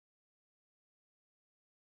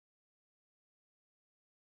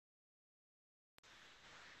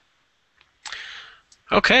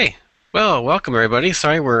Okay. Well, welcome everybody.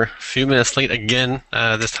 Sorry we're a few minutes late again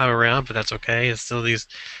this time around, but that's okay. It's still these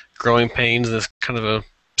growing pains. This kind of a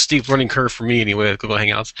steep learning curve for me anyway with Google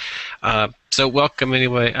Hangouts. So welcome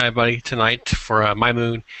anyway, everybody, tonight for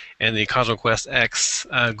MyMoon and the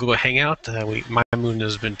CosmoQuestX Google Hangout. MyMoon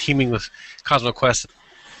has been teaming with CosmoQuest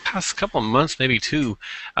past couple of months, maybe two,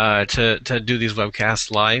 to do these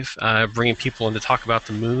webcasts live, bringing people in to talk about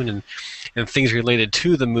the moon and things related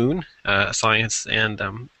to the moon, science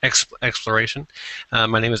and exploration.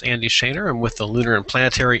 My name is Andy Shaner. I'm with the Lunar and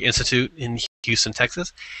Planetary Institute in Houston,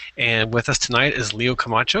 Texas, and with us tonight is Leo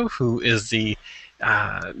Camacho, who is the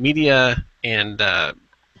media and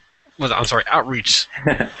outreach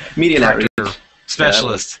Media and director, outreach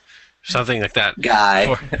specialist, something like that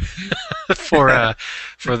guy.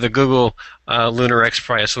 for the Google Lunar X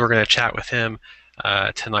Prize. So we're going to chat with him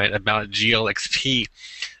tonight about GLXP.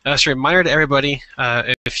 So a reminder to everybody,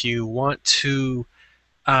 if you want to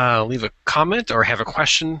leave a comment or have a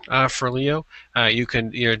question for Leo, you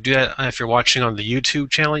can do that if you're watching on the YouTube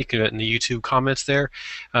channel. You can do it in the YouTube comments there.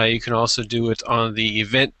 You can also do it on the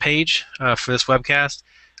event page for this webcast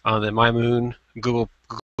on the MyMoon Google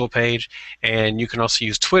page, and you can also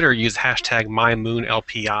use Twitter. Use hashtag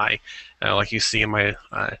MyMoonLPI, like you see in my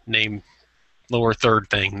name lower third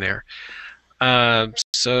thing there.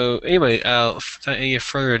 So anyway, without any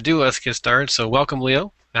further ado, let's get started. So welcome,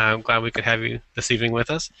 Leo. I'm glad we could have you this evening with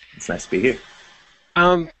us. It's nice to be here.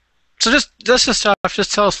 So let's just start off.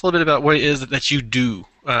 Just tell us a little bit about what it is that you do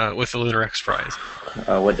with the Lunar X Prize.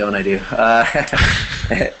 What don't I do?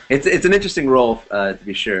 It's an interesting role, to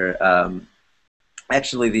be sure.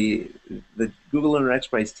 Actually, the Google Lunar X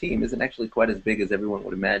Prize team isn't actually quite as big as everyone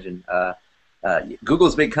would imagine.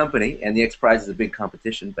 Google's a big company, and the X Prize is a big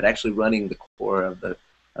competition. But actually, running the core of the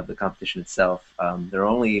competition itself, there are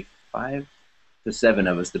only 5 to 7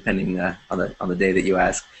 of us, depending on the day that you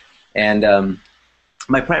ask. And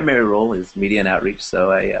my primary role is media and outreach.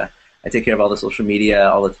 So I take care of all the social media,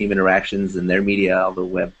 all the team interactions, and their media, all the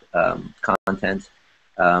web content.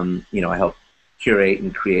 I help curate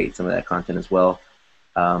and create some of that content as well.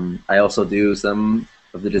 I also do some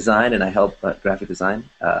of the design, and I help graphic design,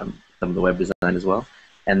 some of the web design as well.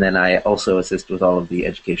 And then I also assist with all of the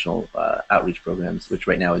educational outreach programs, which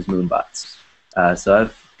right now is Moonbots. So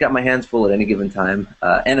I've got my hands full at any given time.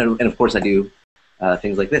 And of course I do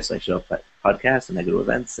things like this. I show up at podcasts, and I go to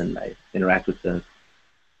events, and I interact with the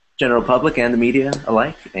general public and the media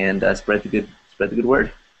alike, and spread the good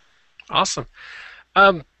word. Awesome.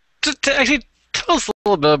 To actually tell us a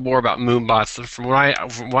little bit more about Moonbots. From what I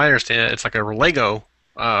understand, it's like a Lego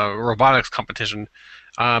robotics competition.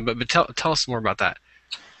 But tell us more about that.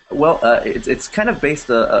 Well, it's kind of based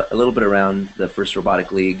a little bit around the first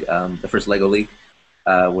robotic league, the first Lego league,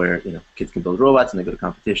 where kids can build robots and they go to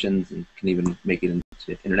competitions and can even make it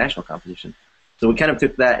into international competition. So we kind of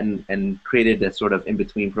took that and created a sort of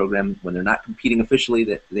in-between program when they're not competing officially,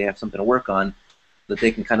 that they have something to work on, that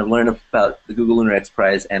they can kind of learn about the Google Lunar X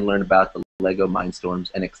Prize and learn about the Lego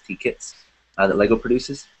Mindstorms NXT kits that Lego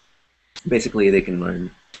produces. Basically, they can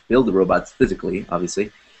build the robots physically,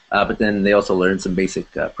 obviously, but then they also learn some basic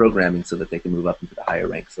programming so that they can move up into the higher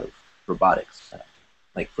ranks of robotics,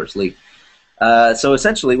 like First League. So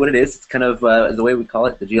essentially what it is, it's kind of the way we call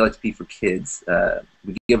it, the GLXP for kids.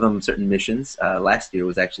 We give them certain missions. Last year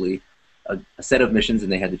was actually a set of missions,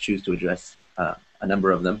 and they had to choose to address a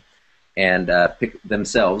number of them and pick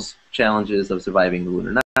themselves challenges of surviving the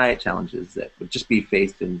lunar night, challenges that would just be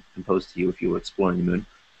faced and posed to you if you were exploring the moon.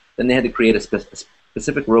 Then they had to create a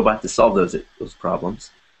specific robot to solve those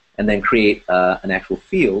problems, and then create an actual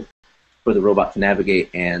field for the robot to navigate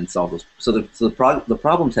and solve those. So the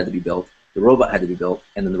problems had to be built, the robot had to be built,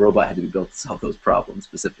 and then the robot had to be built to solve those problems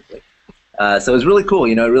specifically. So it was really cool.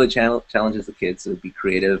 It really challenges the kids to be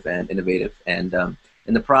creative and innovative. And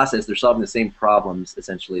in the process, they're solving the same problems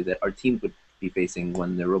essentially that our teams would be facing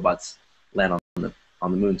when their robots land on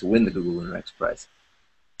the moon to win the Google Lunar X Prize.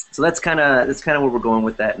 So that's kind of where we're going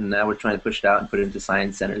with that. And now we're trying to push it out and put it into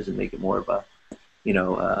science centers and make it more of a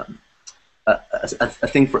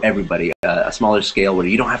thing for everybody, a smaller scale where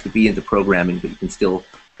you don't have to be into programming, but you can still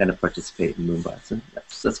kind of participate in Moonbots, and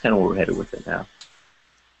that's kind of where we're headed with it now.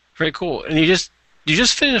 Very cool. And you just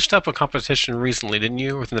finished up a competition recently, didn't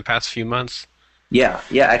you? Within the past few months. Yeah.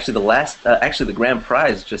 Actually, the grand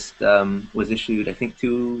prize just was issued, I think,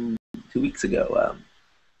 two weeks ago.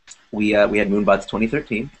 We had Moonbots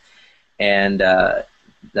 2013, and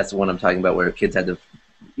that's the one I'm talking about, where kids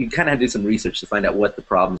you kind of had to do some research to find out what the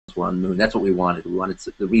problems were on the moon. That's what we wanted. We wanted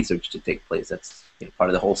the research to take place. That's part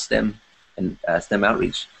of the whole STEM and STEM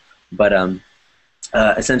outreach. But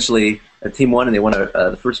essentially, a team won, and they won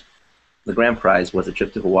the first the grand prize was a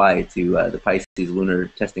trip to Hawaii to the Pisces Lunar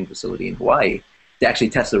Testing Facility in Hawaii to actually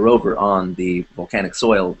test the rover on the volcanic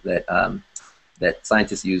soil that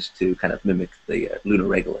scientists use to kind of mimic the lunar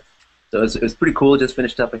regolith. So it was pretty cool. It just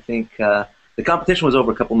finished up, I think. The competition was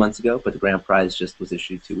over a couple months ago, but the grand prize just was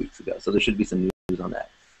issued 2 weeks ago. So there should be some news on that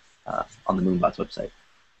on the Moonbots website.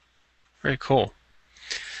 Very cool.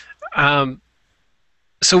 Um,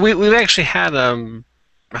 so we've actually had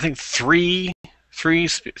I think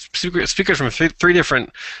speakers from three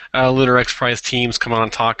different Lunar X Prize teams come on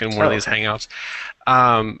and talk in one of Oh, these okay. hangouts.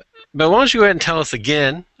 Um, but why don't you go ahead and tell us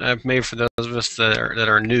again, maybe for those of us that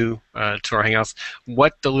are new to our hangouts,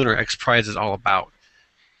 what the Lunar X Prize is all about?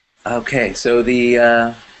 Okay, so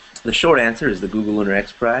the short answer is the Google Lunar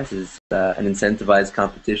X Prize is an incentivized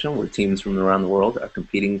competition where teams from around the world are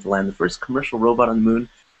competing to land the first commercial robot on the moon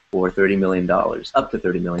for $30 million, up to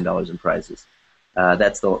 $30 million in prizes.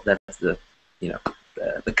 That's the you know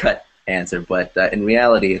the cut answer, but in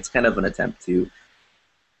reality, it's kind of an attempt to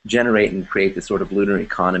generate and create this sort of lunar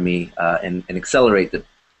economy and accelerate the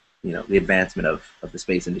advancement of the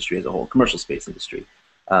space industry as a whole, commercial space industry.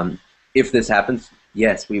 Um, if this happens,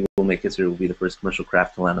 yes, we will make history. We'll be the first commercial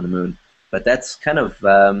craft to land on the moon. But that's kind of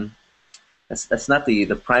that's not the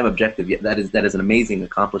prime objective yet. That is an amazing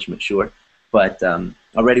accomplishment, sure, but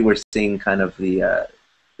already we're seeing kind of the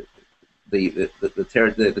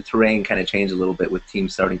terrain kind of change a little bit with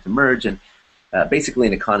teams starting to merge and basically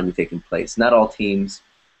an economy taking place. Not all teams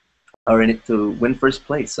are in it to win first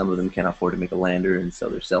place. Some of them can't afford to make a lander, and so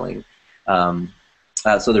they're selling.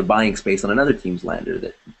 So they're buying space on another team's lander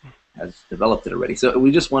that has developed it already. So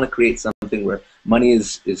we just want to create something where money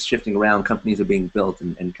is shifting around, companies are being built,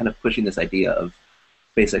 and kind of pushing this idea of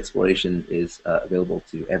space exploration is available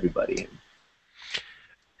to everybody.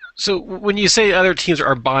 So when you say other teams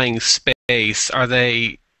are buying space, are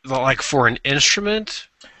they like for an instrument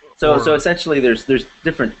So or essentially, there's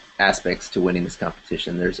different aspects to winning this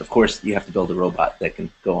competition. There's, of course, you have to build a robot that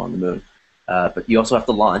can go on the moon, but you also have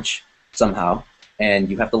to launch somehow,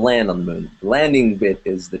 and you have to land on the moon. The landing bit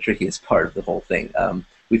is the trickiest part of the whole thing.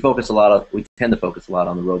 We tend to focus a lot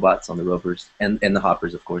on the robots, on the rovers, and the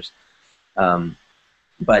hoppers, of course. Um,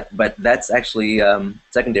 but that's actually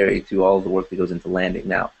secondary to all the work that goes into landing.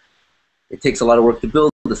 Now, it takes a lot of work to build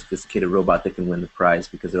a sophisticated robot that can win the prize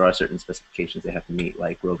because there are certain specifications they have to meet,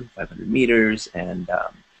 like roving 500 meters, and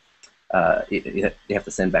they have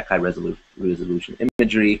to send back high resolution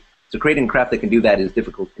imagery. So creating a craft that can do that is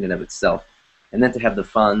difficult in and of itself. And then to have the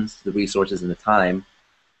funds, the resources, and the time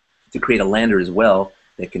to create a lander as well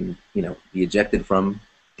that can, be ejected from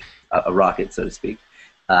a rocket, so to speak,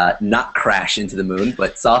 not crash into the moon,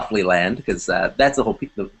 but softly land, because that's the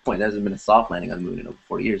point. There hasn't been a soft landing on the moon in over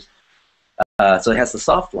 40 years. So it has to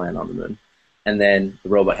soft land on the moon, and then the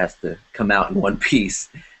robot has to come out in one piece.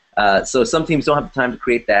 So some teams don't have the time to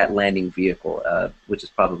create that landing vehicle, which is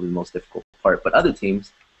probably the most difficult part. But other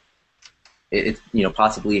teams,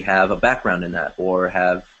 possibly have a background in that, or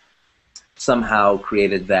have somehow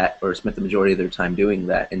created that, or spent the majority of their time doing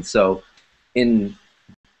that. And so, in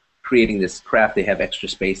creating this craft, they have extra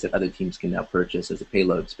space that other teams can now purchase as a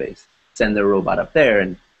payload space, send their robot up there,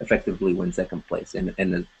 and effectively win second place.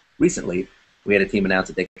 And recently, we had a team announce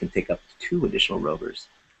that they can take up to 2 additional rovers.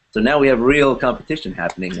 So now we have real competition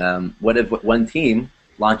happening. What if one team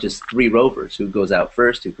launches 3 rovers? Who goes out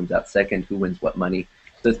first? Who comes out second? Who wins what money?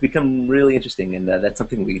 So it's become really interesting, and that's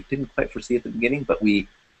something we didn't quite foresee at the beginning, but we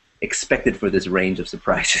expected for this range of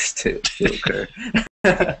surprises to occur.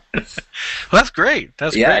 well, that's great.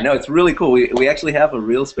 That's Yeah, great. no, it's really cool. We actually have a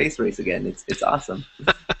real space race again. It's awesome.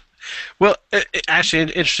 Well, actually,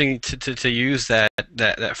 interesting to use that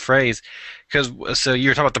phrase, because so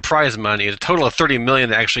you're talking about the prize money. A total of 30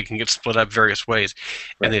 million that actually can get split up various ways,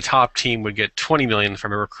 and Right. the top team would get 20 million if I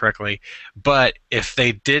remember correctly. But if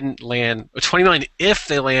they didn't land 20 million, if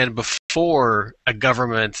they land before a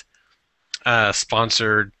government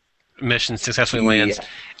sponsored mission successfully lands, Yeah,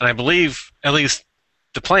 and I believe at least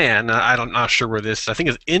the plan. I'm not sure where this. I think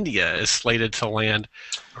is India is slated to land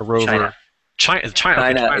a China. rover. China. Okay, China.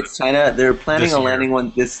 China It's China. They're planning this on year. landing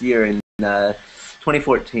one this year in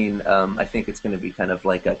 2014. I think it's going to be kind of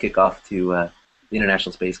like a kickoff to the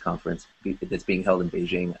International Space Conference that's being held in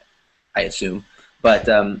Beijing, I assume. But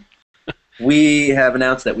we have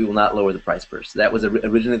announced that we will not lower the price first. That was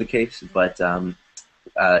originally the case, but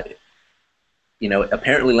uh,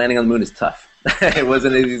 apparently landing on the moon is tough. It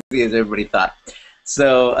wasn't as easy as everybody thought.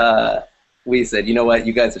 So we said, you know what,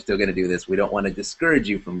 you guys are still going to do this. We don't want to discourage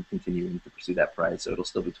you from continuing to pursue that prize, so it'll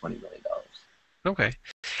still be $20 million. Okay,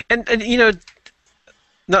 and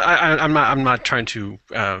no, I'm not trying to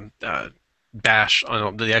bash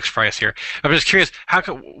on the X price here. I'm just curious,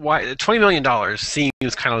 why $20 million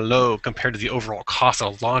seems kind of low compared to the overall cost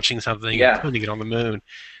of launching something and Yeah. putting it on the moon.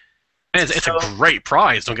 And it's a So great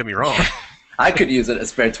prize. Don't get me wrong. yeah, I could use it a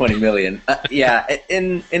spare 20 million. Yeah,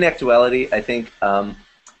 in actuality, I think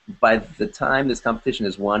by the time this competition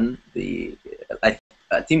is won,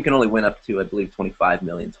 a team can only win up to, I believe, 25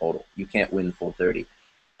 million total. You can't win full 30,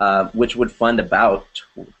 which would fund about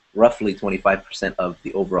roughly 25% of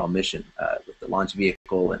the overall mission with the launch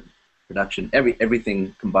vehicle and production,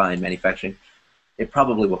 everything combined, manufacturing. It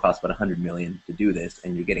probably will cost about 100 million to do this,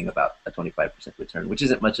 and you're getting about a 25% return, which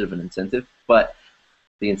isn't much of an incentive, but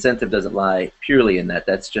the incentive doesn't lie purely in that.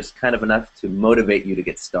 That's just kind of enough to motivate you to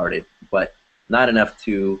get started, but not enough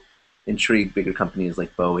to intrigue bigger companies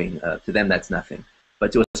like Boeing. To them, that's nothing.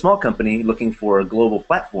 But to a small company looking for a global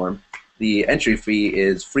platform, the entry fee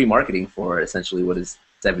is free marketing for essentially what is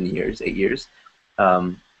 7 years, 8 years.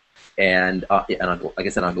 Like I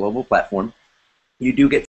said, on a global platform, you do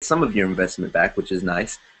get some of your investment back, which is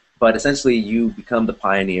nice. But essentially, you become the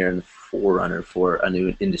pioneer and the forerunner for a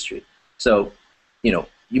new industry. So,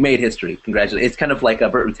 you made history. Congratulations. It's kind of like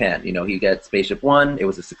Burt Rutan. He got Spaceship One. It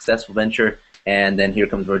was a successful venture. And then here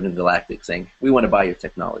comes Virgin Galactic saying, we want to buy your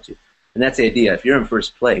technology. And that's the idea. If you're in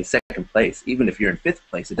first place, second place, even if you're in fifth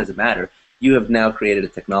place, it doesn't matter. You have now created a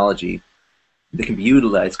technology that can be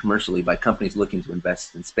utilized commercially by companies looking to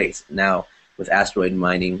invest in space. Now, with asteroid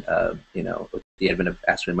mining, with the advent of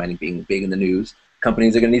asteroid mining being big in the news,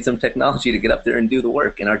 companies are going to need some technology to get up there and do the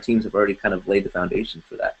work. And our teams have already kind of laid the foundation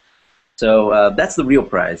for that. So that's the real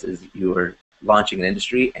prize, is you are launching an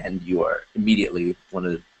industry and you are immediately one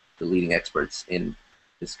of the leading experts in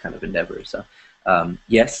this kind of endeavor. So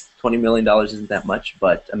yes, $20 million isn't that much,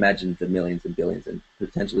 but imagine the millions and billions and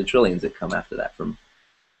potentially trillions that come after that from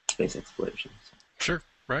space exploration. So. Sure,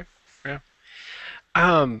 right? Yeah.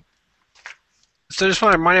 Um, so just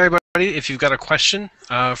want to remind everybody, if you've got a question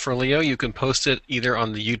for Leo, you can post it either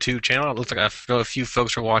on the YouTube channel. It looks like I know a few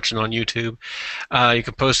folks are watching on YouTube. You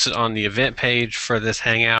can post it on the event page for this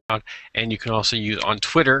Hangout, and you can also use on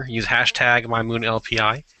Twitter, use hashtag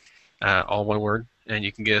MyMoonLPI, all one word, and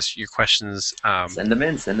you can get us your questions. Send them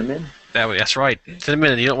in. Send them in. That's right. Send them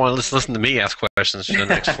in. You don't want to listen to me ask questions for the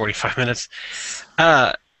next 45 minutes.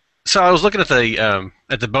 So I was looking at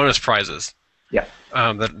the bonus prizes. Yeah.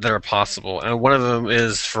 That are possible, and one of them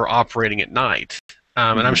is for operating at night.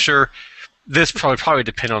 And I'm sure this probably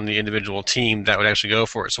depend on the individual team that would actually go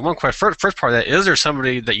for it. So one question, first part of that, is there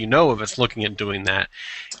somebody that you know of that's looking at doing that?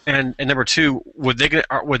 And number two, would they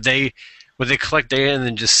collect data and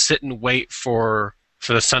then just sit and wait for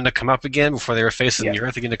the sun to come up again before they were facing the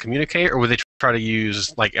Earth again to communicate, or would they try to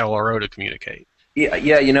use like LRO to communicate? Yeah.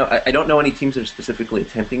 I don't know any teams that are specifically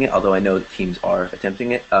attempting it, although I know teams are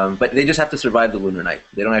attempting it. But they just have to survive the lunar night.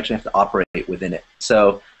 They don't actually have to operate within it.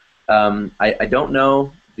 So I don't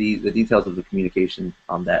know the details of the communication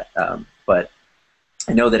on that, but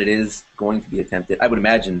I know that it is going to be attempted. I would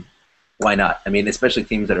imagine, why not? I mean, especially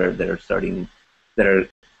teams that are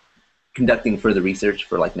conducting further research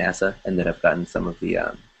for like NASA and that have gotten some of the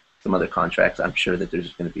some other contracts. I'm sure that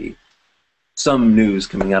there's going to be some news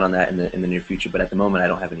coming out on that in the near future, but at the moment I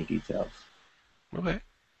don't have any details. Okay,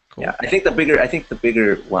 cool. Yeah, I think the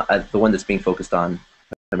bigger one, the one that's being focused on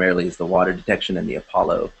primarily is the water detection and the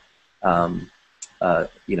Apollo. You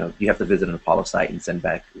have to visit an Apollo site and send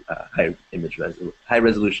back high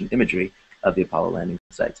resolution imagery of the Apollo landing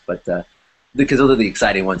sites, but because those are the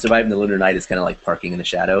exciting ones. Surviving the lunar night is kind of like parking in the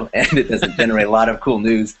shadow, and it doesn't generate a lot of cool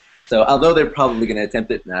news. So although they're probably going to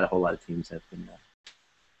attempt it, not a whole lot of teams have been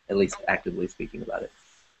at least actively speaking about it.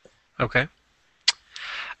 Okay.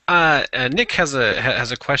 Nick has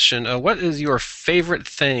a question. What is your favorite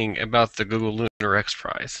thing about the Google Lunar X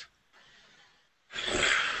Prize?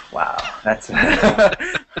 Wow, that's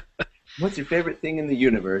what's your favorite thing in the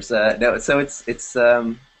universe? No, so it's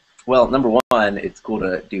well, number one, it's cool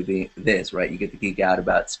to do this, right? You get to geek out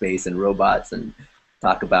about space and robots and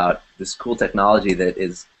talk about this cool technology that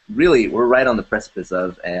is really we're right on the precipice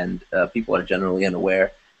of, and people are generally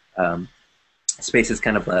unaware. Space is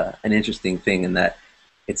kind of an interesting thing in that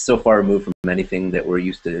it's so far removed from anything that we're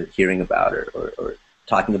used to hearing about or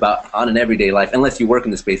talking about on an everyday life, unless you work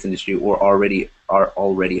in the space industry or are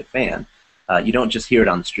already a fan. You don't just hear it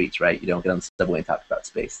on the streets, right? You don't get on the subway and talk about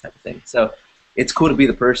space type of thing. So it's cool to be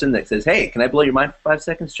the person that says, hey, can I blow your mind for 5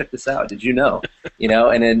 seconds? Check this out. Did you know?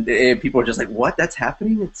 And then people are just like, what? That's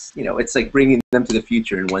happening? It's like bringing them to the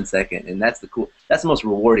future in 1 second. And that's the most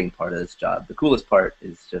rewarding part of this job. The coolest part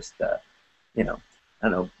is just, I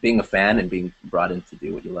don't know, being a fan and being brought in to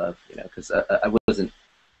do what you love, because I wasn't,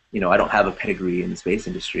 I don't have a pedigree in the space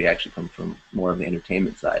industry. I actually come from more of the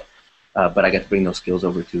entertainment side. but I got to bring those skills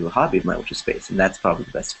over to a hobby of mine, which is space, and that's probably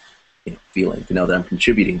the best feeling to know that I'm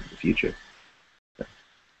contributing to the future.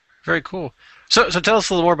 Very cool. So tell us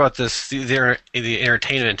a little more about this, the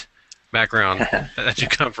entertainment background that you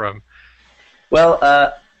come from.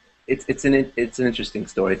 Well, it's an interesting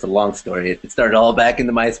story. It's a long story. It started all back in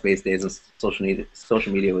the MySpace days when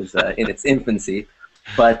social media was in its infancy,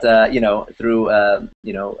 but through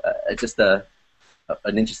just an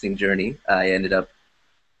interesting journey, I ended up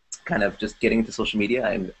kind of just getting into social media.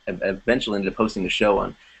 I eventually ended up hosting a show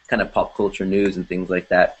on kind of pop culture news and things like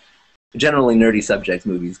that. Generally nerdy subjects,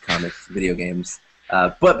 movies, comics, video games.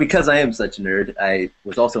 But because I am such a nerd, I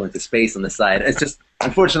was also into space on the side. It's just,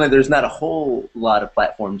 unfortunately, there's not a whole lot of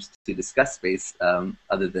platforms to discuss space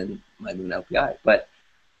other than MyMoon LPI. But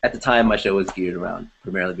at the time, my show was geared around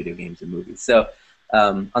primarily video games and movies. So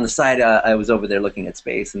on the side, I was over there looking at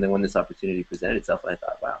space, and then when this opportunity presented itself, I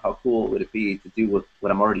thought, wow, how cool would it be to do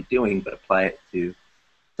what I'm already doing, but apply it to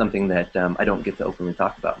something that I don't get to openly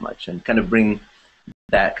talk about much, and kind of bring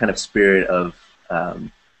that kind of spirit of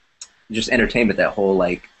just entertainment, that whole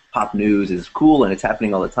like pop news is cool and it's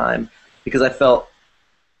happening all the time. Because I felt,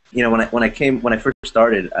 when I first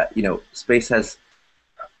started, space has,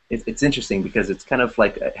 it's interesting because it's kind of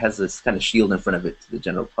like it has this kind of shield in front of it to the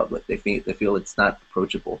general public. They feel it's not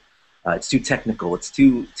approachable. It's too technical. It's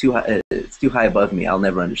too high above me. I'll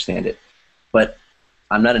never understand it. But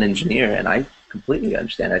I'm not an engineer, and I completely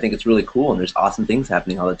understand. I think it's really cool, and there's awesome things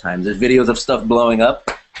happening all the time. There's videos of stuff blowing up,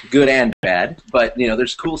 good and bad, but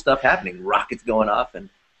there's cool stuff happening. Rockets going off, and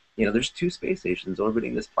there's 2 space stations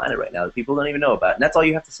orbiting this planet right now that people don't even know about. And that's all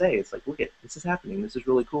you have to say. It's like, look, this is happening. This is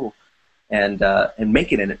really cool, and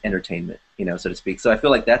make it an entertainment, so to speak. So I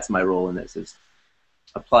feel like that's my role in this, is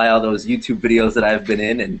apply all those YouTube videos that I've been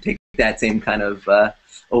in and take that same kind of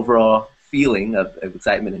overall feeling of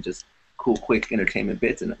excitement and just cool, quick entertainment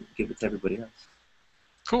bits and give it to everybody else.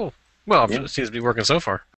 Cool. Well, Yeah. it seems to be working so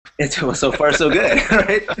far. It's so far so good,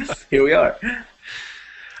 right? Here we are.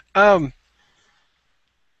 Um,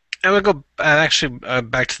 I'm gonna go back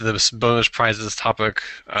to the bonus prizes topic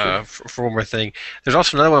Sure. for one more thing. There's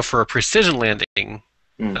also another one for a precision landing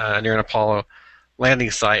Mm. near an Apollo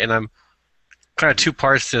landing site, and I'm kind of 2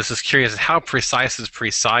 parts to this. Just curious, how precise is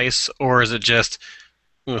precise, or is it just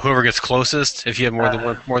whoever gets closest? If you have more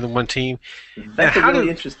than one team, and That's a how really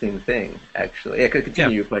do interesting thing, actually. Yeah, could yeah?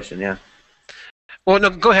 continue your question, yeah. Well,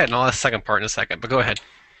 no, go ahead, and I'll ask the second part in a second. But go ahead.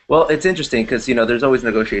 Well, it's interesting because there's always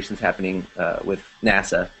negotiations happening with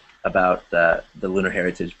NASA about the lunar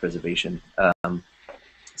heritage preservation.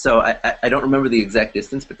 So I don't remember the exact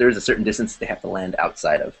distance, but there is a certain distance they have to land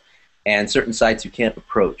outside of, and certain sites you can't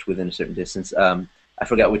approach within a certain distance. I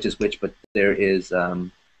forgot which is which, but there is,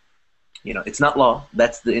 it's not law.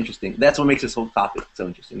 That's what makes this whole topic so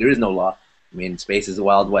interesting. There is no law. I mean, space is the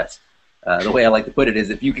Wild West. The way I like to put it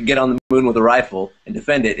is, if you could get on the moon with a rifle and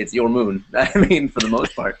defend it, it's your moon. I mean, for the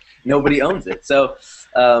most part, nobody owns it. So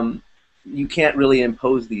you can't really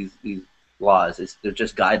impose these laws. They're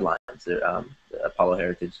just guidelines. They're Apollo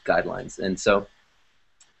Heritage guidelines. And so,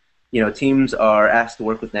 teams are asked to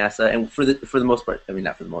work with NASA, and for the most part, I mean,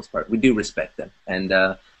 not for the most part, we do respect them,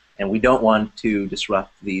 and we don't want to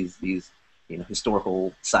disrupt these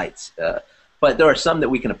historical sites. But there are some that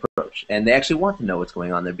we can approach, and they actually want to know what's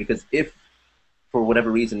going on there, because if, for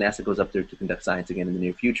whatever reason, NASA goes up there to conduct science again in the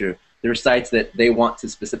near future, there are sites that they want to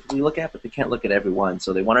specifically look at, but they can't look at every one.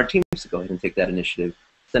 So they want our teams to go ahead and take that initiative,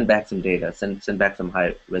 send back some data, send back some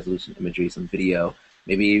high-resolution imagery, some video,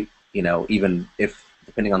 maybe, even if,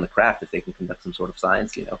 depending on the craft, if they can conduct some sort of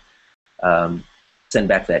science, send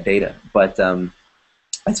back that data. But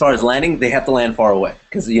as far as landing, they have to land far away,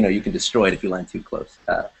 because, you can destroy it if you land too close.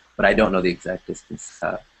 But I don't know the exact distance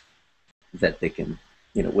that they can,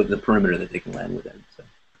 with the perimeter that they can land within. So.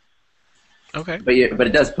 Okay. But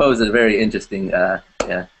it does pose a very interesting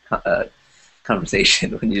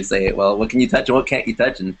conversation when you say, well, what can you touch and what can't you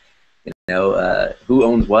touch, and who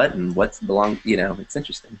owns what and what's belong. It's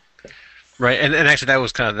interesting. Right, and actually that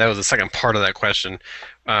was the second part of that question.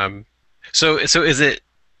 So is it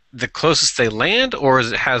the closest they land, or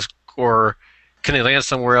or can they land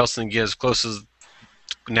somewhere else and get as close as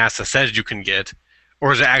NASA says you can get,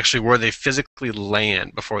 or is it actually where they physically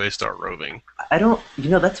land before they start roving? I don't.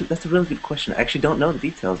 That's a really good question. I actually don't know the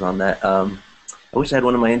details on that. I wish I had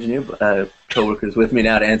one of my engineer coworkers with me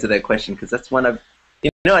now to answer that question, because that's one I've.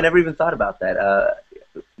 I never even thought about that,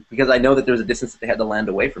 because I know that there was a distance that they had to land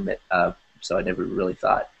away from it. So I never really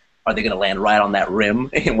thought, are they going to land right on that rim?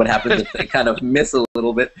 And what happens if they kind of miss a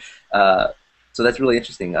little bit? So that's really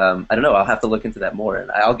interesting. I don't know. I'll have to look into that more, and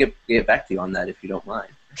I'll get back to you on that if you don't mind.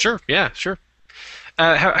 Sure. Yeah. Sure.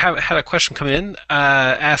 had a question come in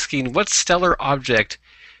asking, what stellar object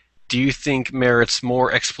do you think merits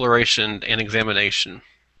more exploration and examination?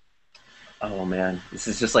 Oh man, this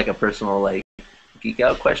is just like a personal like geek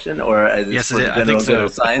out question, or is this Yes, for the I think general good so.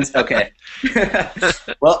 of science? Okay.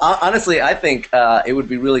 Well, honestly, I think it would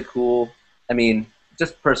be really cool. I mean,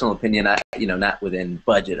 just personal opinion. Not within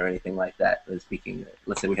budget or anything like that. Speaking,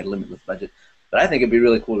 let's say we had a limitless budget, but I think it'd be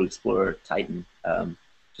really cool to explore Titan,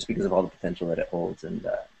 just because of all the potential that it holds, and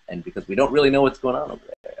because we don't really know what's going on over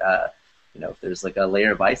there. If there's like a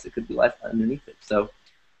layer of ice, it could be life underneath it. So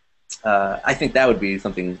I think that would be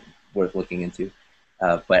something worth looking into.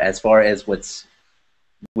 But as far as what's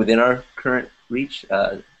within our current reach,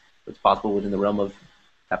 what's possible within the realm of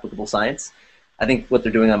applicable science, I think what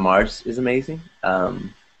they're doing on Mars is amazing.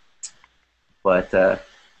 But I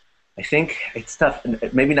think it's tough,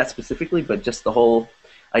 maybe not specifically, but just the whole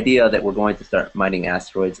idea that we're going to start mining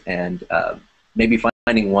asteroids and maybe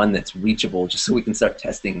finding one that's reachable just so we can start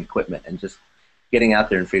testing equipment and just getting out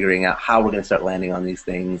there and figuring out how we're going to start landing on these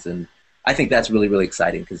things. And I think that's really, really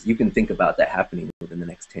exciting because you can think about that happening within the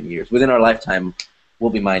next 10 years. Within our lifetime,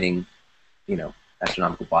 we'll be mining,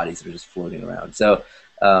 astronomical bodies that are just floating around. So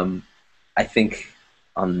I think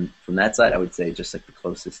from that side, I would say just like the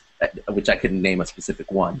closest, which I couldn't name a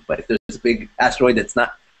specific one, but if there's a big asteroid that's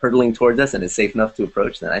not hurtling towards us and is safe enough to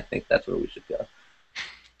approach, then I think that's where we should go.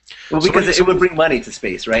 Well, because it would bring money to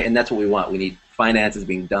space, right? And that's what we want. We need finances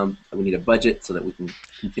being dumped. We need a budget so that we can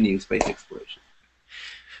continue space exploration.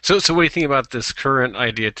 So what do you think about this current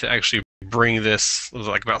idea to actually bring this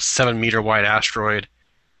like about 7 meter wide asteroid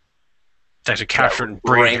to actually capture it and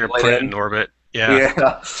bring it here and put it in orbit? Yeah,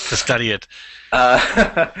 Yeah. to study it.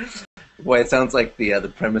 Uh, Boy, it sounds like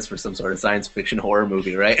the premise for some sort of science fiction horror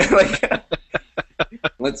movie, right? Like,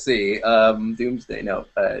 let's see, Doomsday. No,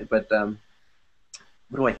 but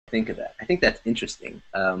what do I think of that? I think that's interesting.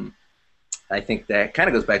 I think that kind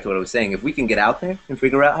of goes back to what I was saying. If we can get out there and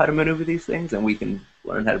figure out how to maneuver these things, and we can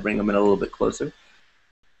learn how to bring them in a little bit closer,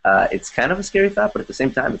 it's kind of a scary thought, but at the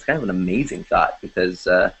same time, it's kind of an amazing thought because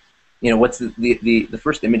what's the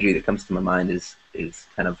first imagery that comes to my mind is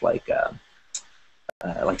kind of like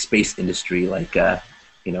space industry,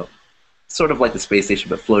 sort of like the space station,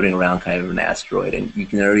 but floating around kind of an asteroid, and you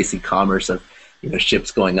can already see commerce of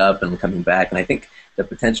ships going up and coming back, and I think the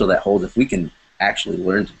potential that holds if we can actually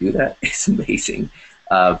learn to do that is amazing.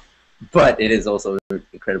 But it is also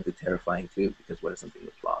incredibly terrifying too, because what if something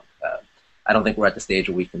goes wrong? I don't think we're at the stage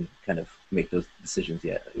where we can kind of make those decisions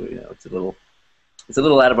yet. It's a little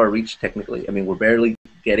out of our reach technically. I mean, we're barely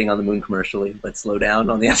getting on the moon commercially. Let's slow down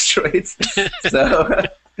on the asteroids. So,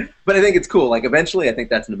 but I think it's cool. Like eventually, I think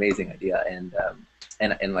that's an amazing idea,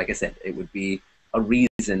 and like I said, it would be a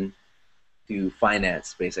reason to finance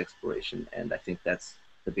space exploration, and I think that's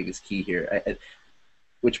the biggest key here.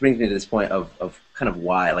 Which brings me to this point of kind of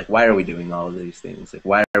why. Like, why are we doing all of these things? Like,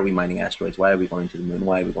 why are we mining asteroids? Why are we going to the moon?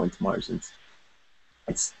 Why are we going to Mars? And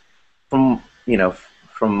it's from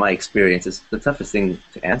my experience, it's the toughest thing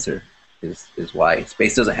to answer is why.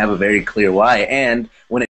 Space doesn't have a very clear why, and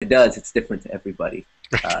when it does, it's different to everybody.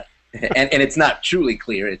 And it's not truly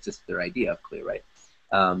clear, it's just their idea of clear, right?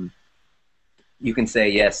 You can say,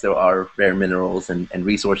 yes, there are rare minerals and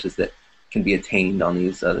resources that can be attained on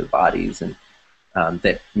these other bodies and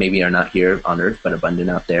that maybe are not here on Earth, but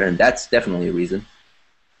abundant out there, and that's definitely a reason.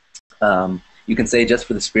 You can say just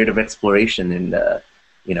for the spirit of exploration and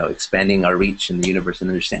expanding our reach in the universe and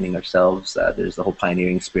understanding ourselves. There's the whole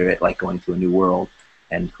pioneering spirit, like going to a new world,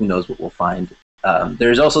 and who knows what we'll find.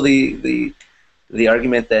 There's also the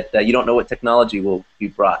argument that you don't know what technology will be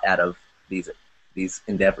brought out of these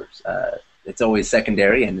endeavors. It's always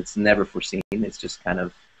secondary, and it's never foreseen. It's just kind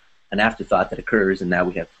of an afterthought that occurs, and now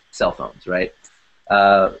we have cell phones, right?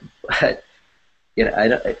 But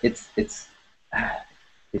it's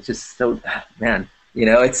just so, man.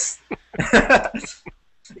 It's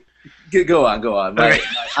go on. Right?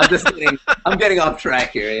 I'm getting off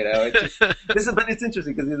track here. But it's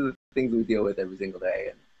interesting because these are the things we deal with every single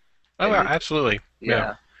day. Oh, absolutely.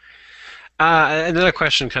 Yeah. Another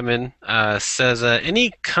question come in says,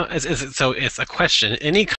 so it's a question.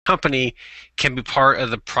 Any company can be part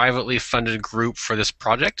of the privately funded group for this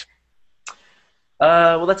project?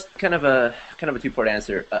 Well, that's kind of a two-part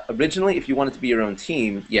answer. Originally, if you wanted to be your own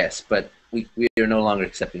team, yes, but we are no longer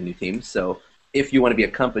accepting new teams. So if you want to be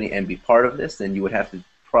a company and be part of this, then you would have to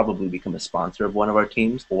probably become a sponsor of one of our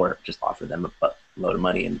teams, or just offer them a load of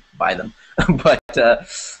money and buy them.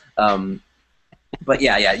 But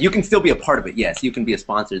yeah, you can still be a part of it. Yes, you can be a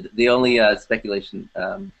sponsor. The only speculation,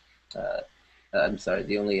 I'm sorry,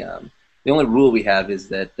 the only rule we have is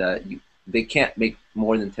that they can't make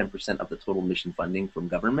more than 10% of the total mission funding from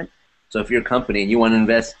government. So if you're a company and you want to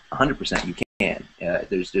invest 100%, you can.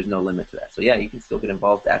 There's no limit to that. So yeah, you can still get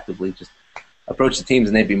involved actively. Just approach the teams,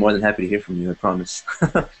 and they'd be more than happy to hear from you. I promise.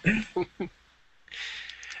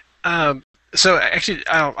 Um, so actually,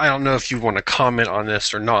 I don't know if you want to comment on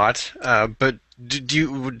this or not, but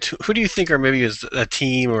who do you think are maybe is a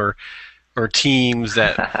team or teams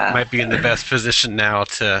that might be in the best position now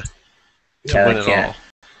to Yeah, I win it can't. all?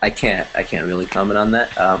 I can't really comment on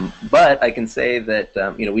that. But I can say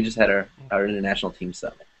that we just had our international team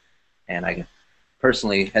summit, and I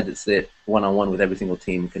personally had to sit one on one with every single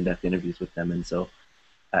team, conduct interviews with them, and so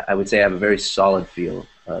I would say I have a very solid feel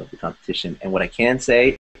of the competition. And what I can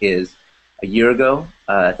say is, a year ago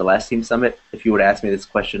at the last team summit, if you were to ask me this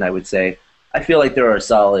question, I would say I feel like there are a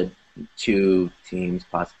solid two teams,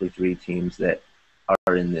 possibly three teams that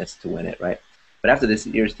are in this to win it, right? But after this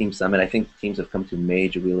year's team summit, I think teams have come to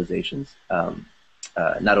major realizations,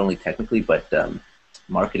 not only technically, but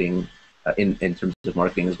marketing, in terms of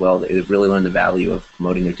marketing as well. They've really learned the value of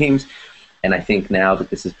promoting their teams. And I think now that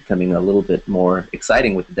this is becoming a little bit more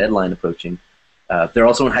exciting with the deadline approaching, they're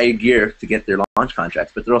also in higher gear to get their launch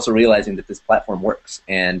contracts, but they're also realizing that this platform works.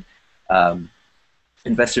 And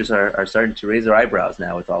investors are starting to raise their eyebrows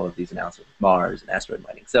now with all of these announcements, Mars and asteroid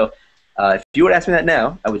mining. So if you were to ask me that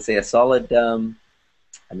now, I would say a solid,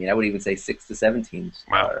 I would even say 6 to 7 teams.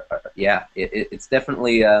 Wow. Yeah, it's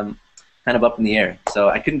definitely kind of up in the air. So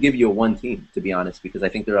I couldn't give you a one team, to be honest, because I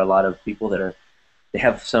think there are a lot of people that they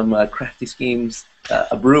have some crafty schemes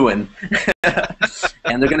a brewing,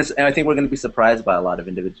 and I think we're gonna be surprised by a lot of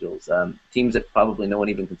individuals. Teams that probably no one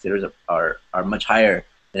even considers are much higher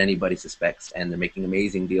than anybody suspects, and they're making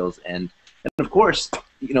amazing deals. And of course,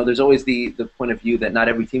 there's always the point of view that not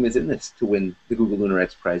every team is in this to win the Google Lunar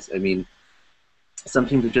X Prize. I mean, some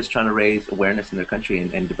teams are just trying to raise awareness in their country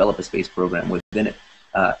and develop a space program within it.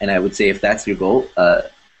 And I would say if that's your goal,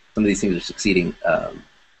 some of these teams are succeeding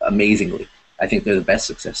amazingly. I think they're the best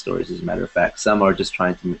success stories, as a matter of fact. Some are just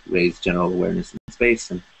trying to raise general awareness in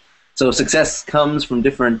space. And so success comes from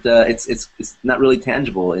different, it's not really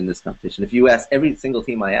tangible in this competition. If you ask, every single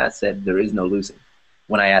team I asked said there is no losing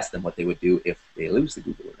when I asked them what they would do if they lose the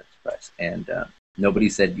Google Lunar X Prize. And nobody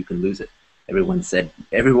said you can lose it.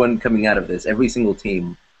 Everyone coming out of this, every single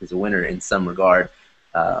team is a winner in some regard,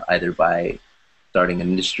 either by starting an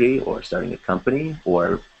industry or starting a company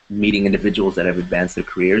or meeting individuals that have advanced their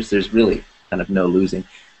careers. There's really kind of no losing.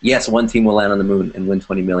 Yes, one team will land on the moon and win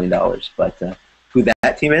 $20 million, but who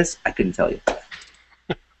that team is, I couldn't tell you.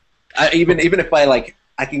 Even if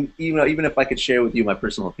even if I could share with you my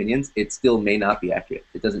personal opinions, it still may not be accurate.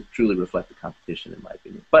 It doesn't truly reflect the competition, in my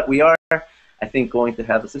opinion. But we are, I think, going to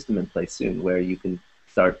have a system in place soon where you can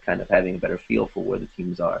start kind of having a better feel for where the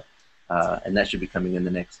teams are, and that should be coming in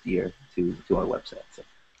the next year to our website. So.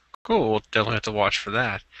 Cool. We'll definitely have to watch for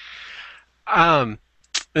that. Um,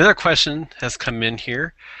 Another question has come in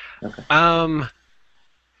here. Okay.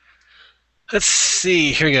 Let's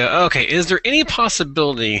see. Here we go. Okay. Is there any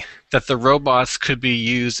possibility that the robots could be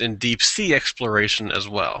used in deep sea exploration as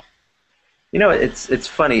well? It's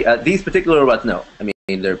funny. These particular robots, no. I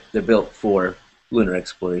mean, they're built for lunar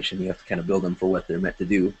exploration. You have to kind of build them for what they're meant to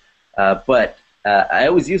do. But I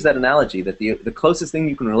always use that analogy that the closest thing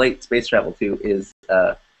you can relate space travel to is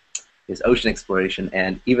ocean exploration,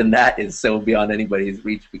 and even that is so beyond anybody's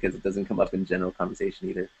reach because it doesn't come up in general conversation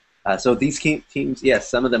either. So these teams, yes,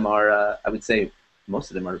 some of them are, I would say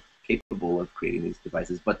most of them are capable of creating these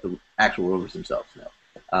devices, but the actual rovers themselves,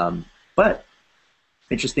 no. But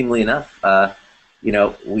interestingly enough,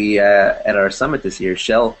 we at our summit this year,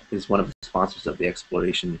 Shell is one of the sponsors of the X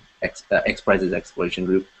Prizes exploration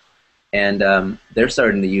group, and they're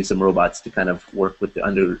starting to use some robots to kind of work with the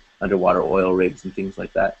underwater oil rigs and things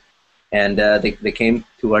like that. And they came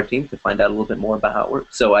to our team to find out a little bit more about how it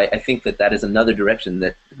works. So I think that is another direction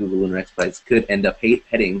that the Google Lunar X Prize could end up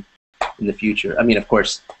heading in the future. I mean, of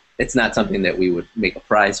course, it's not something that we would make a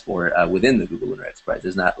prize for within the Google Lunar X Prize.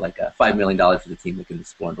 There's not like a $5 million for the team that can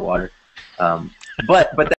explore underwater.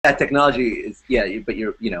 But that technology is, yeah. But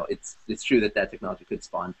it's true that technology could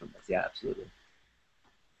spawn from this. Yeah, absolutely.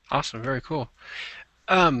 Awesome. Very cool.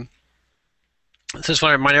 Um, so just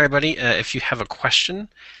want to remind everybody, if you have a question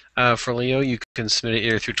for Leo, you can submit it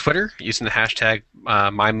either through Twitter using the hashtag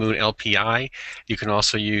MyMoonLPI. You can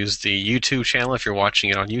also use the YouTube channel if you're watching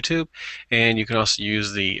it on YouTube, and you can also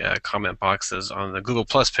use the comment boxes on the Google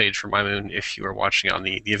Plus page for MyMoon if you are watching it on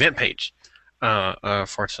the event page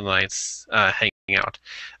for tonight's Hangout.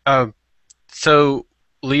 So,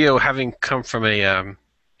 Leo, having come from a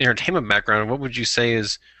entertainment background, what would you say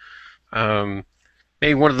is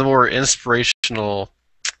maybe one of the more inspirational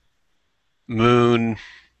moon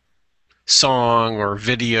song or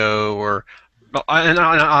video or and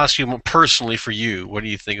I'll ask you personally for you, what do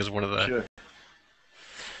you think is one of the Sure.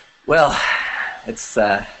 Well, it's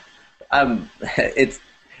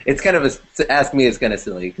it's kind of to ask me, it's kind of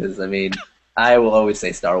silly because I mean I will always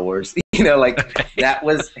say Star Wars. Like okay. that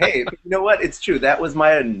was, hey, you know what? It's true. That was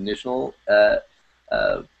my initial uh,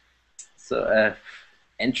 so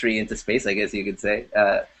entry into space, I guess you could say.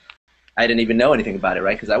 I didn't even know anything about it,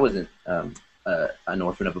 right? Because I wasn't an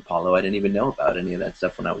orphan of Apollo. I didn't even know about any of that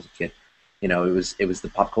stuff when I was a kid. It was the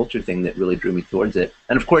pop culture thing that really drew me towards it.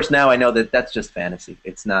 And of course, now I know that that's just fantasy.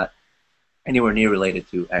 It's not anywhere near related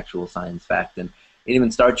to actual science fact. And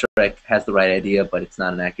even Star Trek has the right idea, but it's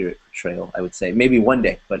not an accurate portrayal, I would say. Maybe one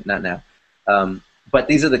day, but not now. But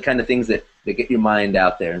these are the kind of things that get your mind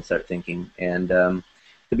out there and start thinking. And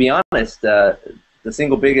to be honest, the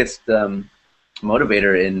single biggest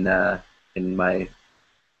motivator in my,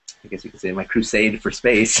 I guess you could say, my crusade for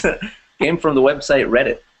space came from the website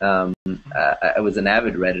Reddit. I was an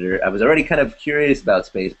avid Redditor. I was already kind of curious about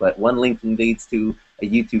space, but one link leads to a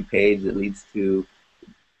YouTube page that leads to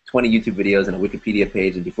 20 YouTube videos and a Wikipedia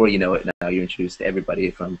page, and before you know it, now you're introduced to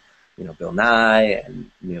everybody from Bill Nye and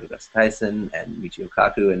Neil deGrasse Tyson and Michio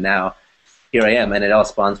Kaku, and now here I am, and it all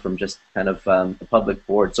spawns from just kind of the public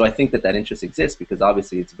board. So I think that interest exists because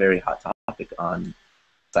obviously it's a very hot topic on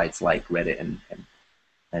sites like Reddit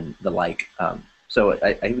and the like. So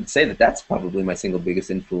I would say that that's probably my single biggest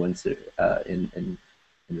influence in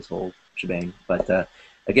this whole shebang. But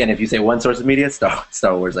again, if you say one source of media,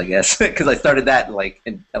 Star Wars, I guess, because I started that like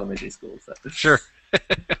in elementary school. So. Sure.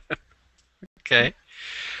 Okay.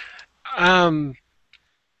 Um,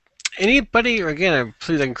 Anybody, or again,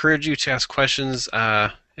 please encourage you to ask questions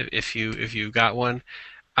if you got one.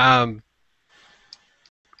 Um,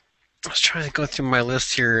 I was trying to go through my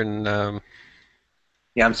list here, and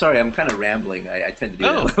Yeah, I'm sorry, I'm kind of rambling. I tend to do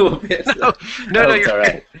that oh a little bit. So no, I no, no, hope it's all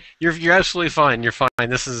right. you're absolutely fine. You're fine.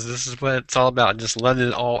 This is what it's all about. Just letting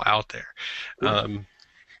it all out there. Cool.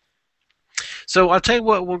 So I'll tell you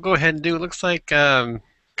what we'll go ahead and do. It looks like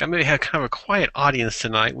I maybe have kind of a quiet audience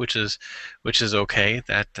tonight, which is okay.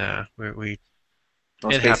 That we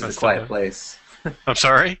Well, it space is happens a quiet sometimes. place. I'm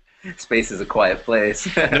sorry. Space is a quiet place.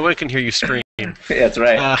 No Yeah, one can hear you scream. that's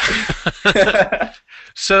right. Uh,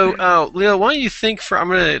 so, Leo, why don't you think I'm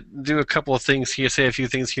going to do a couple of things here, say a few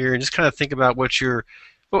things here, and just kind of think about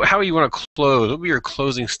how you want to close. What would be your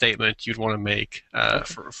closing statement you'd want to make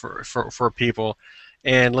Okay. for people?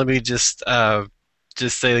 And let me just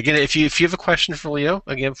say again, if you have a question for Leo,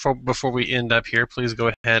 again, before we end up here, please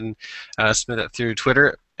go ahead and submit that through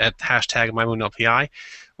Twitter at hashtag MyMoonLPI,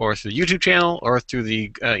 or through the YouTube channel, or through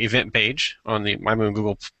the event page on the MyMoon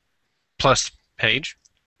Google Plus page.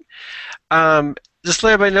 Just to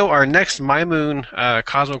let everybody know, our next MyMoon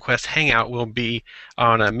CosmoQuest Hangout will be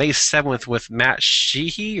on May 7th with Matt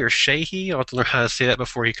Sheehy. I'll have to learn how to say that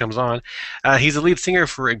before he comes on. He's the lead singer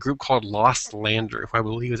for a group called Lost Lander, who I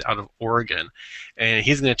believe is out of Oregon, and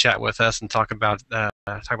he's going to chat with us and talk about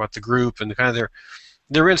the group and kind of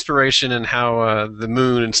their inspiration and how the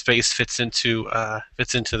moon and space fits into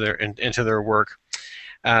their work.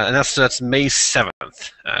 And that's May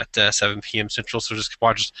 7th at 7 p.m. Central. So just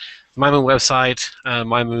watch the MyMoon website,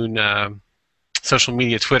 MyMoon social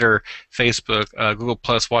media, Twitter, Facebook, Google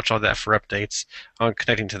Plus. Watch all that for updates on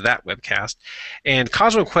connecting to that webcast. And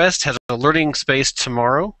CosmoQuest has a learning space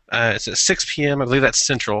tomorrow. It's at 6 p.m. I believe that's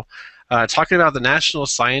Central. Talking about the National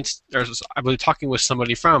Science, or I believe talking with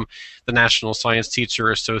somebody from the National Science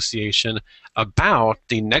Teacher Association about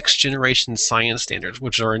the next generation science standards,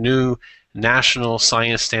 which are a new national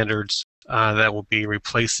science standards that will be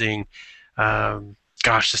replacing,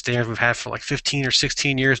 the standards we've had for like 15 or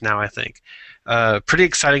 16 years now, I think. Pretty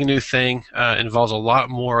exciting new thing. Involves a lot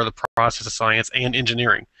more of the process of science and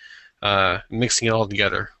engineering, mixing it all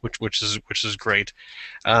together, which is great.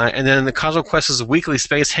 And then the CosmoQuest's weekly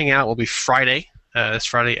space hangout will be Friday. This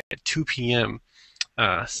Friday at 2 p.m.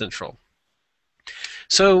 Central.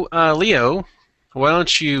 So, Leo, why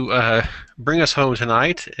don't you bring us home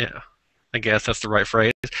tonight? Yeah, I guess that's the right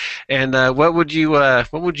phrase. And what would you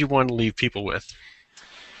want to leave people with?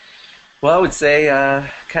 Well, I would say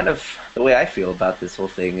kind of the way I feel about this whole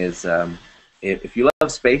thing is if you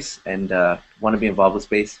love space and want to be involved with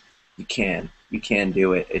space, you can. You can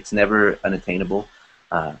do it. It's never unattainable.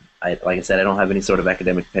 Like I said, I don't have any sort of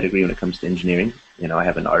academic pedigree when it comes to engineering. I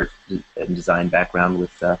have an art and design background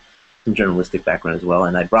with some journalistic background as well,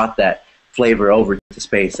 and I brought that flavor over to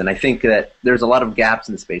space. And I think that there's a lot of gaps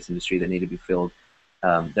in the space industry that need to be filled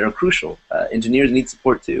that are crucial. Engineers need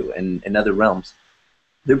support too, and in other realms.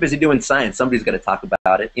 they're busy doing science. Somebody's got to talk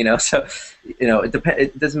about it, you know. So, you know,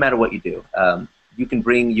 it doesn't matter what you do. You can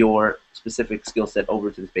bring your specific skill set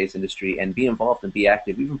over to the space industry and be involved and be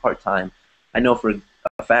active, even part time. I know for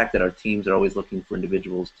a fact that our teams are always looking for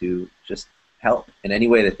individuals to just help in any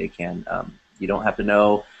way that they can. You don't have to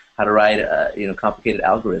know how to write a complicated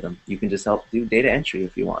algorithm. You can just help do data entry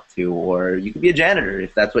if you want to, or you can be a janitor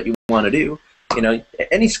if that's what you want to do. You know,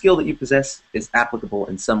 any skill that you possess is applicable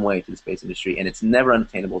in some way to the space industry, and it's never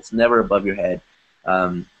unattainable. It's never above your head.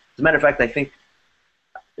 As a matter of fact,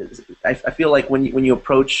 I feel like when you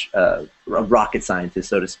approach a rocket scientist,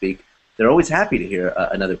 so to speak, they're always happy to hear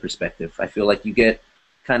another perspective. I feel like you get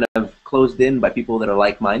kind of closed in by people that are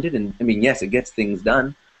like-minded, and I mean, yes, it gets things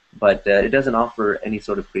done, but it doesn't offer any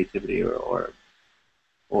sort of creativity or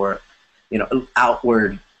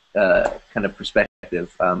outward kind of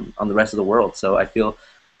perspective on the rest of the world. So I feel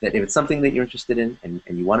that if it's something that you're interested in and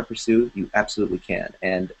you want to pursue, you absolutely can.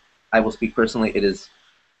 And I will speak personally, it is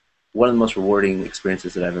one of the most rewarding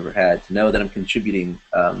experiences that I've ever had to know that I'm contributing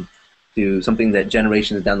to something that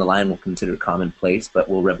generations down the line will consider commonplace, but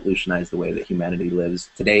will revolutionize the way that humanity lives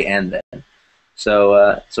today and then.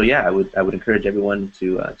 So yeah, I would encourage everyone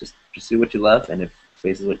to just pursue what you love, and if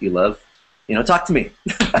space is what you love, talk to me.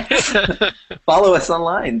 Follow us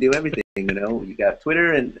online. Do everything. You got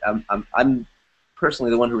Twitter, and I'm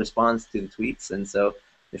personally the one who responds to the tweets. And so,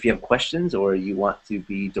 if you have questions or you want to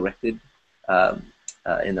be directed to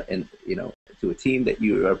a team that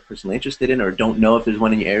you are personally interested in, or don't know if there's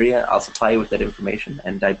one in your area, I'll supply you with that information,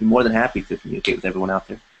 and I'd be more than happy to communicate with everyone out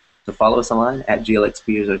there. So follow us online at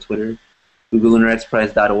GLXP is our Twitter.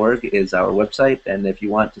 GoogleLunarEnterprise.org is our website, and if you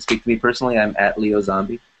want to speak to me personally, I'm at Leo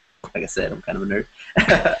Zombie. Like I said, I'm kind of a nerd.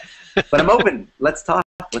 But I'm open. Let's talk.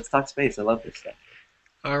 Let's talk space. I love this stuff.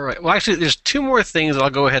 All right. Well, actually, there's two more things.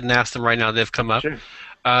 I'll go ahead and ask them right now. They've come up. Sure.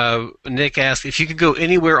 Nick asked, if you could go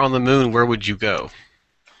anywhere on the moon, where would you go?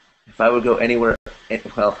 If I would go anywhere,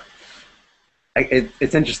 well,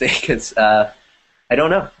 it's interesting because I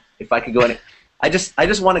don't know if I could go I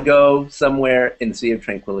just want to go somewhere in the Sea of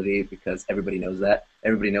Tranquility because everybody knows that.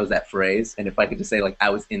 Everybody knows that phrase. And if I could just say, like, I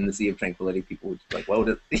was in the Sea of Tranquility, people would be like, whoa,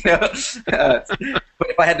 but if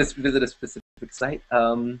I had to visit a specific site,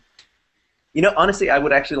 honestly, I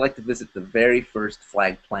would actually like to visit the very first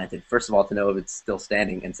flag planted. First of all, to know if it's still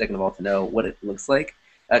standing, and second of all, to know what it looks like.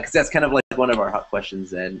 Because that's kind of like one of our hot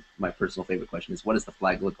questions, and my personal favorite question is, what does the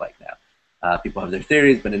flag look like now? People have their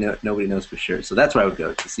theories, but nobody knows for sure. So that's where I would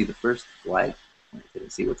go, to see the first flag planted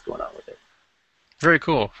and see what's going on with it. Very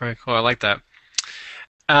cool. Very cool. I like that.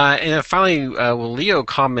 And then finally, will Leo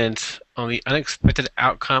comment on the unexpected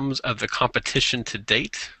outcomes of the competition to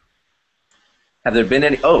date? Have there been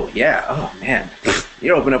any? Oh, yeah. Oh, man.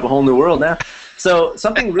 You're opening up a whole new world now. So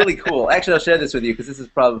something really cool. Actually, I'll share this with you because this is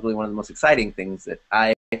probably one of the most exciting things that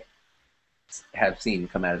I have seen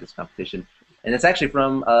come out of this competition. And it's actually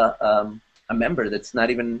from a member that's not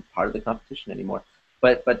even part of the competition anymore.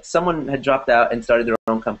 But someone had dropped out and started their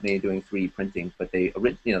own company doing 3D printing. But they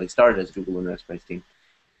started as a Google Lunar Enterprise team.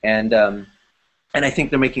 And I think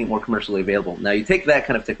they're making it more commercially available. Now, you take that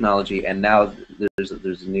kind of technology, and now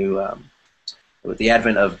there's a new... with the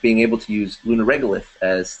advent of being able to use lunar regolith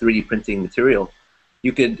as 3D printing material,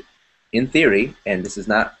 you could, in theory, and this is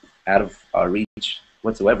not out of our reach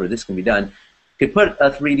whatsoever, this can be done, you could put a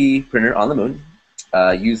 3D printer on the moon,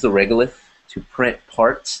 use the regolith to print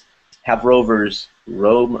parts, have rovers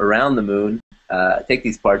roam around the moon, take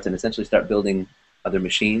these parts and essentially start building other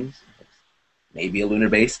machines, maybe a lunar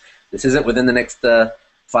base. This isn't within the next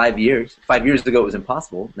 5 years. 5 years ago it was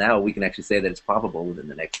impossible. Now we can actually say that it's probable within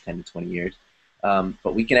the next 10 to 20 years.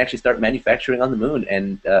 But we can actually start manufacturing on the moon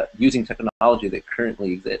and using technology that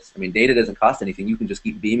currently exists. I mean, data doesn't cost anything. You can just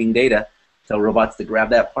keep beaming data, tell robots to grab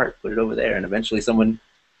that part, put it over there, and eventually someone,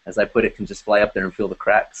 as I put it, can just fly up there and feel the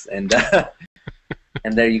cracks. And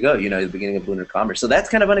and there you go. The beginning of lunar commerce. So that's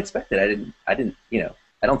kind of unexpected. I don't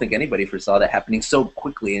think anybody foresaw that happening so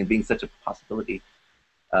quickly and being such a possibility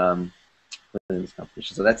within this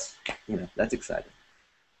competition. So that's exciting.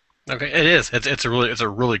 Okay, it is. It's a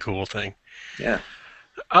really cool thing. Yeah.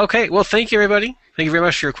 Okay, well, thank you, everybody. Thank you very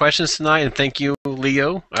much for your questions tonight, and thank you,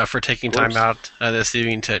 Leo, for taking time out this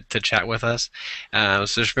evening to chat with us. So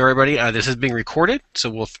just for everybody, this is being recorded,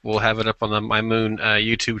 so we'll have it up on the MyMoon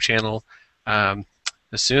YouTube channel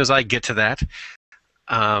as soon as I get to that.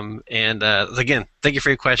 And again, thank you for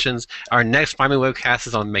your questions. Our next MyMoon webcast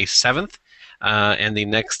is on May 7th. And the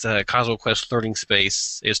next CosmoQuest Learning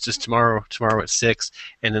Space is just tomorrow at 6,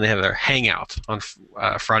 and then they have their Hangout on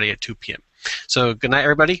Friday at 2 p.m. So good night,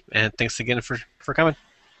 everybody, and thanks again for coming.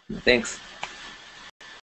 Thanks.